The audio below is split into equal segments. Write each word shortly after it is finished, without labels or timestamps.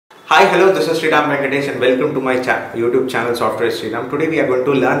Hi, hello, this is Ram Venkatesh and welcome to my YouTube channel Software Sriram. Today we are going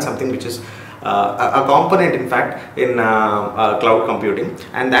to learn something which is a component in fact in cloud computing,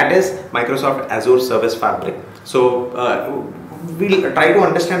 and that is Microsoft Azure Service Fabric. So we'll try to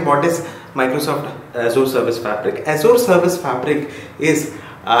understand what is Microsoft Azure Service Fabric. Azure Service Fabric is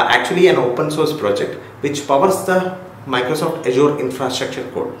actually an open source project which powers the Microsoft Azure infrastructure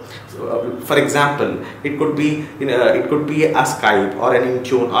code. So, for example, it could be a Skype or an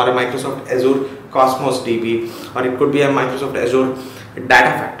Intune or a Microsoft Azure Cosmos DB, or it could be a Microsoft Azure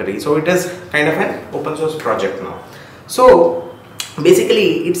Data Factory. So it is kind of an open source project now. So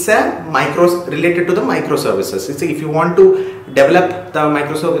basically, it's a related to the microservices. It's if you want to develop the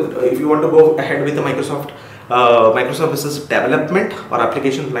if you want to go ahead with the microservices development or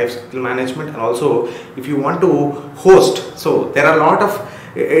application lifecycle management, and also if you want to host. So there are a lot of,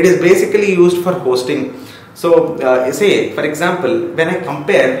 it is basically used for hosting. So say for example, when I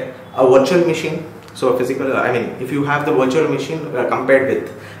compare a virtual machine, so a physical, if you have the virtual machine compared with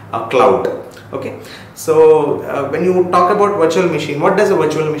a cloud, okay. So when you talk about virtual machine, what does a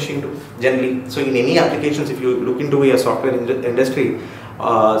virtual machine do generally? So in any applications, if you look into a software industry,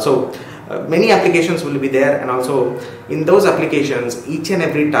 many applications will be there, and also in those applications, each and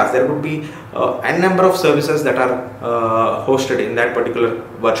every task, there would be a number of services that are hosted in that particular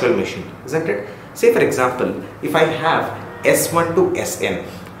virtual machine, isn't it? Say for example, if I have S1 to Sn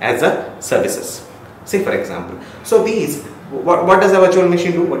as a services, say for example, so these, what does a virtual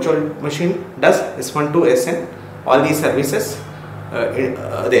machine do? Virtual machine does S1 to Sn, all these services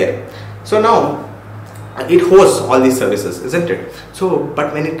there. So now it hosts all these services, isn't it? So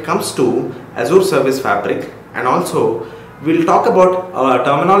but when it comes to Azure Service Fabric, and also we'll talk about a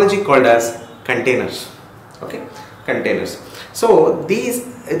terminology called as containers, okay, containers. So this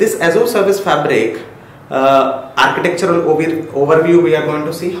Azure Service Fabric architectural overview, we are going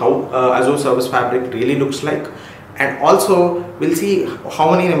to see how Azure Service Fabric really looks like, and also we'll see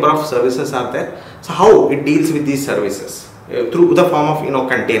how many number of services are there, so how it deals with these services through the form of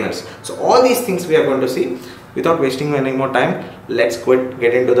containers. So all these things we are going to see. Without wasting any more time, let's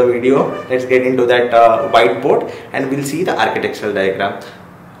get into the video. Let's get into that whiteboard, and we'll see the architectural diagram.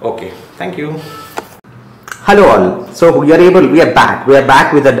 Okay, thank you. Hello all. So we are back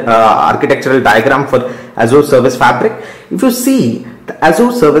with the architectural diagram for Azure Service Fabric. If you see the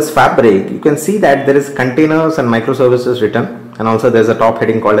Azure Service Fabric, you can see that there is containers and microservices written, and also there's a top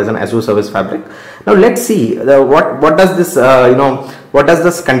heading called as an Azure Service Fabric. Now let's see what does this what does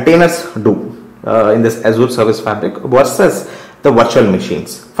this containers do in this Azure Service Fabric versus the virtual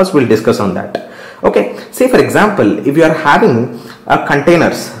machines. First we'll discuss on that. Okay, say for example, if you are having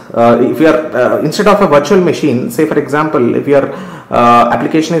containers, if you are instead of a virtual machine, say for example, if your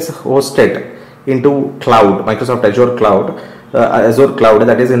application is hosted into cloud, Microsoft Azure Cloud,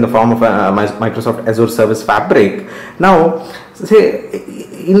 that is in the form of Microsoft Azure Service Fabric. Now say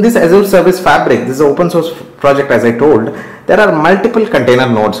in this Azure Service Fabric, this is an open source project, as I told, there are multiple container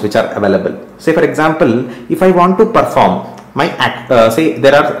nodes which are available. Say for example, if I want to perform my say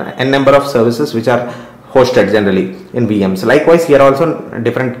there are n number of services which are hosted generally in VMs. Likewise here also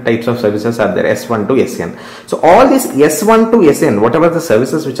different types of services are there, S1 to Sn. So all these S1 to Sn, whatever the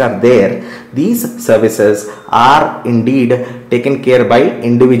services which are there, these services are indeed taken care by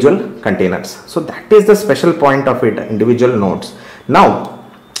individual containers. So that is the special point of it, individual nodes. Now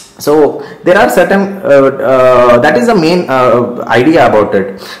so there are certain that is the main idea about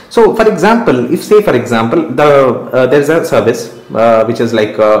it. So for example, if say for example there is a service which is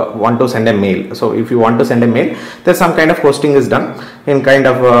like want to send a mail. So if you want to send a mail, there's some kind of hosting is done in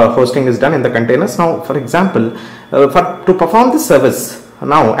the containers. Now for example, to perform this service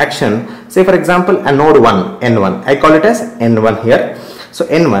now action, say for example a node 1 N1, I call it as N1 here. So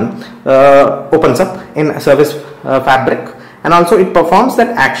N1 opens up in Service Fabric, and also it performs that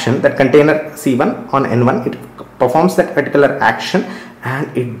action, that container C1 on N1, it performs that particular action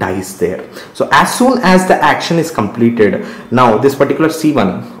and it dies there. So as soon as the action is completed, now this particular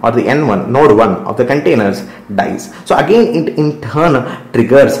C1 or the N1 node 1 of the containers dies. So again it in turn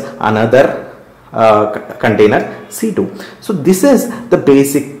triggers another container C2. So this is the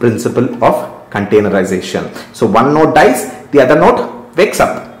basic principle of containerization. So one node dies, the other node wakes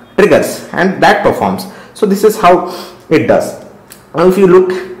up, triggers, and that performs. So this is how it does. Now if you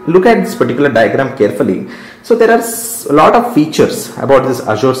look at this particular diagram carefully, so there are a lot of features about this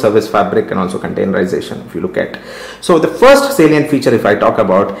Azure Service Fabric and also containerization. If you look at, so the first salient feature if I talk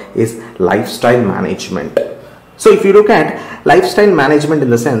about is lifestyle management. So if you look at lifestyle management in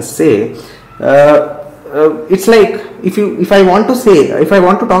the sense, say it's like if I want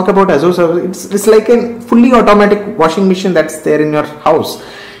to talk about Azure Service, it's like a fully automatic washing machine that's there in your house.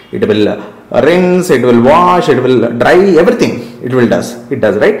 it will rinse, it will wash, it will dry, everything it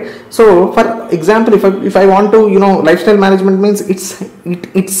does, right? So for example, if I want to, lifestyle management means it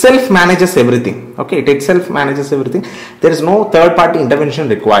itself manages everything. Okay, it itself manages everything. There is no third party intervention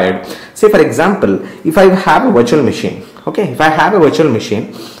required. Say for example, if I have a virtual machine, okay, if I have a virtual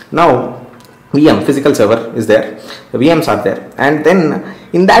machine, now VM, physical server is there, the VMs are there, and then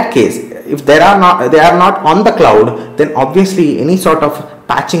in that case, if they are not on the cloud, then obviously any sort of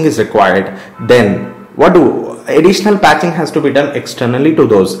patching is required. Then additional patching has to be done externally to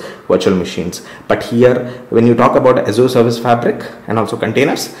those virtual machines. But here, when you talk about Azure Service Fabric and also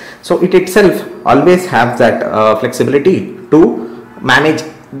containers, so it itself always has that flexibility to manage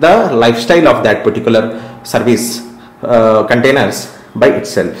the lifestyle of that particular service containers by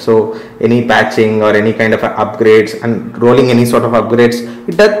itself. So any patching or any kind of upgrades and rolling any sort of upgrades,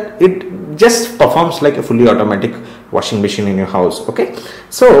 it just performs like a fully automatic washing machine in your house. Okay,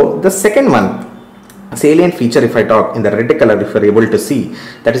 so the second one, salient feature, if I talk in the red color, if you're able to see,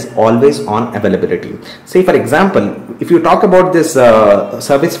 that is always on availability. Say for example, if you talk about this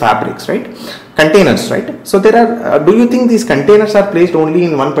service fabrics, right, containers, right, so there are do you think these containers are placed only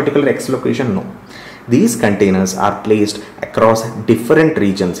in one particular X location? No, these containers are placed across different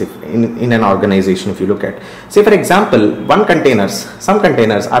regions. If in an organization, if you look at, say for example, some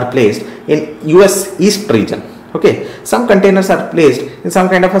containers are placed in US East region. Okay, some containers are placed in some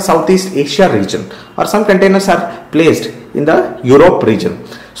kind of a Southeast Asia region, or some containers are placed in the Europe region.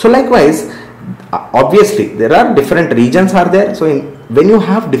 So likewise, obviously there are different regions are there. So when you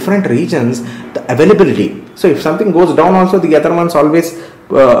have different regions, the availability, so if something goes down also, the other ones always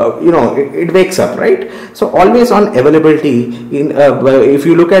it wakes up, right? So always on availability if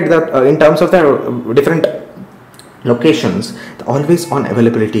you look at that in terms of the different locations, the always on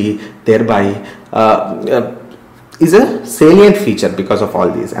availability thereby is a salient feature because of all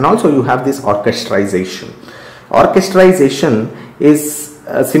these. And also you have this orchestration is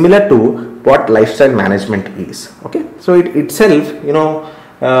similar to what lifestyle management is. Okay, so it itself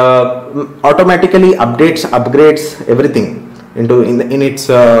automatically upgrades everything in its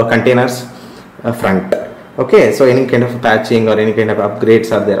containers front. Okay, so any kind of patching or any kind of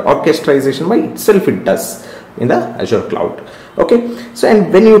upgrades are there. Orchestration by itself it does in the Azure cloud. Okay, so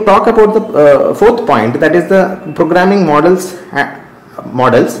and when you talk about the fourth point, that is the programming models.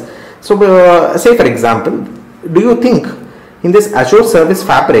 So say for example, do you think in this Azure Service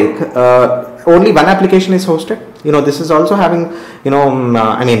Fabric only one application is hosted? This is also having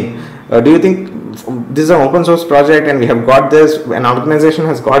do you think this is an open source project and we have got this, an organization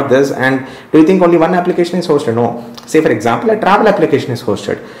has got this, and do you think only one application is hosted? No. Say for example, a travel application is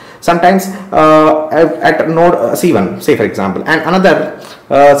hosted. Sometimes at node C1, say for example, and another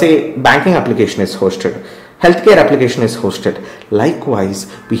say banking application is hosted, healthcare application is hosted. Likewise,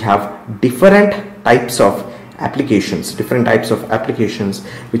 we have different types of applications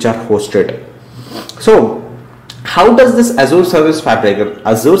which are hosted. So how does this Azure Service Fabric?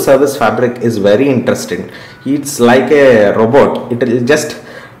 Azure Service Fabric is very interesting. It's like a robot. It will just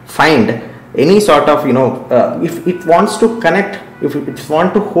find any sort of if it wants to connect, if it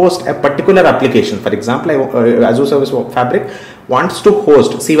wants to host a particular application. For example, Azure Service Fabric wants to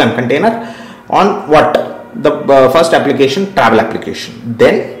host C1 container on what the first application, travel application.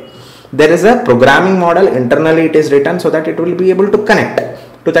 Then there is a programming model internally it is written so that it will be able to connect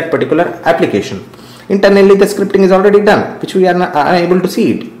to that particular application. Internally the scripting is already done, which we are unable to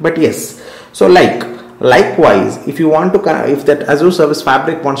see it, but yes. So likewise, if you want to if that Azure Service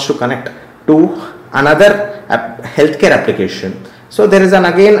Fabric wants to connect to another healthcare application, so there is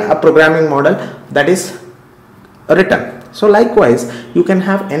again a programming model that is written. So likewise, you can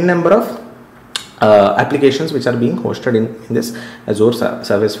have n number of applications which are being hosted in this Azure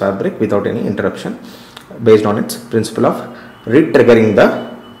Service Fabric without any interruption, based on its principle of re-triggering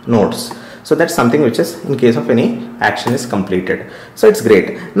the nodes. So that's something which is in case of any action is completed. So it's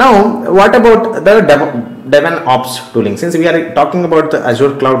great. Now what about the DevOps tooling? Since we are talking about the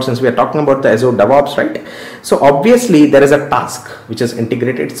Azure cloud, since we are talking about the Azure DevOps, right? So obviously there is a task which is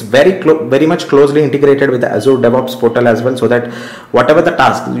integrated. It's very much closely integrated with the Azure DevOps portal as well, so that whatever the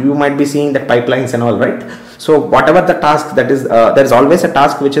task, you might be seeing the pipelines and all, right? So whatever the task that is, there is always a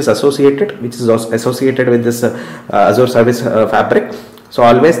task which is associated with this Azure Service Fabric. So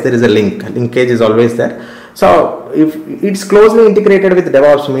always there is a linkage is always there. So if it's closely integrated with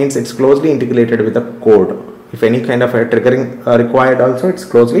DevOps, means it's closely integrated with the code. If any kind of a triggering required also, it's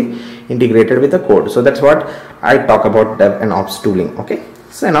closely integrated with the code. So that's what I talk about Dev and Ops tooling. Okay.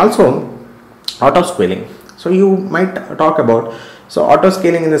 So and also auto scaling. So you might talk about, so auto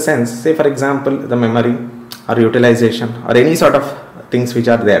scaling in the sense, say for example, the memory or utilization or any sort of things which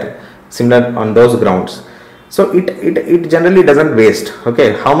are there similar on those grounds. So it generally doesn't waste.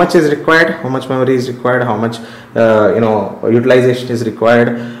 Okay, how much is required, how much memory is required, how much utilization is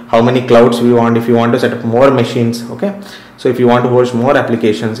required, how many clouds we want, if you want to set up more machines. Okay, so if you want to host more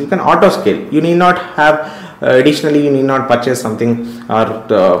applications, you can auto scale. You need not have additionally, you need not purchase something, or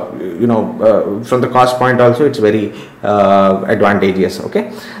from the cost point also it's very advantageous.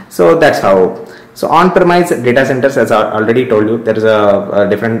 Okay, so that's how. So on-premise data centers, as I already told you, there is a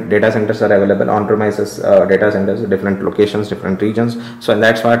different data centers are available. On-premises data centers, different locations, different regions. So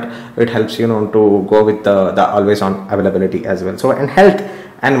that's what it helps to go with the always-on availability as well. So, and health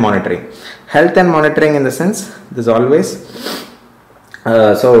and monitoring in the sense, there's always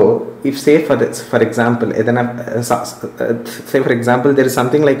so if say for example there is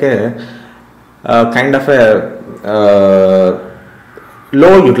something like a kind of a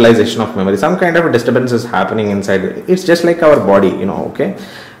low utilization of memory, some kind of a disturbance is happening inside. It's just like our body, okay.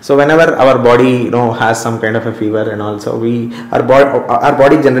 So whenever our body has some kind of a fever, and also our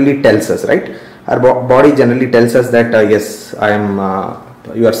body generally tells us, right? Our body generally tells us that yes,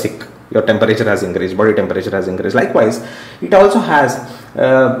 you are sick, your temperature has increased, body temperature has increased. Likewise, it also has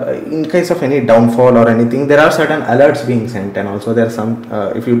in case of any downfall or anything, there are certain alerts being sent, and also there are some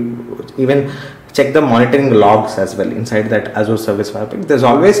if you even check the monitoring logs as well inside that Azure Service Fabric, there's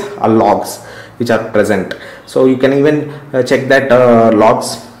always logs which are present. So you can even check that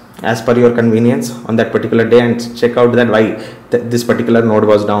logs as per your convenience on that particular day, and check out that why this particular node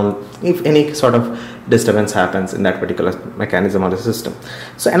was down, if any sort of disturbance happens in that particular mechanism or the system.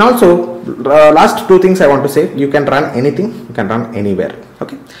 So, and also last two things I want to say: you can run anything, you can run anywhere.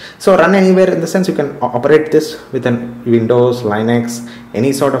 Okay, so run anywhere in the sense you can operate this with an Windows, Linux,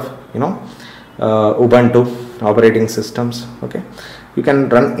 any sort of Ubuntu operating systems. Okay, you can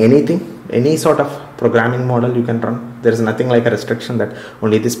run anything, any sort of programming model you can run. There is nothing like a restriction that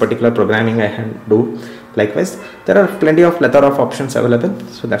only this particular programming I can do. Likewise, there are plenty of plethora of options available.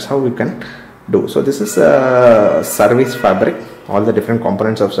 So that's how we can do. So this is Service Fabric, all the different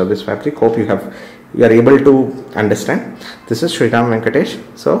components of Service Fabric. Hope you are able to understand. This is Ram Venkatesh.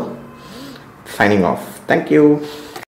 So signing off. Thank you.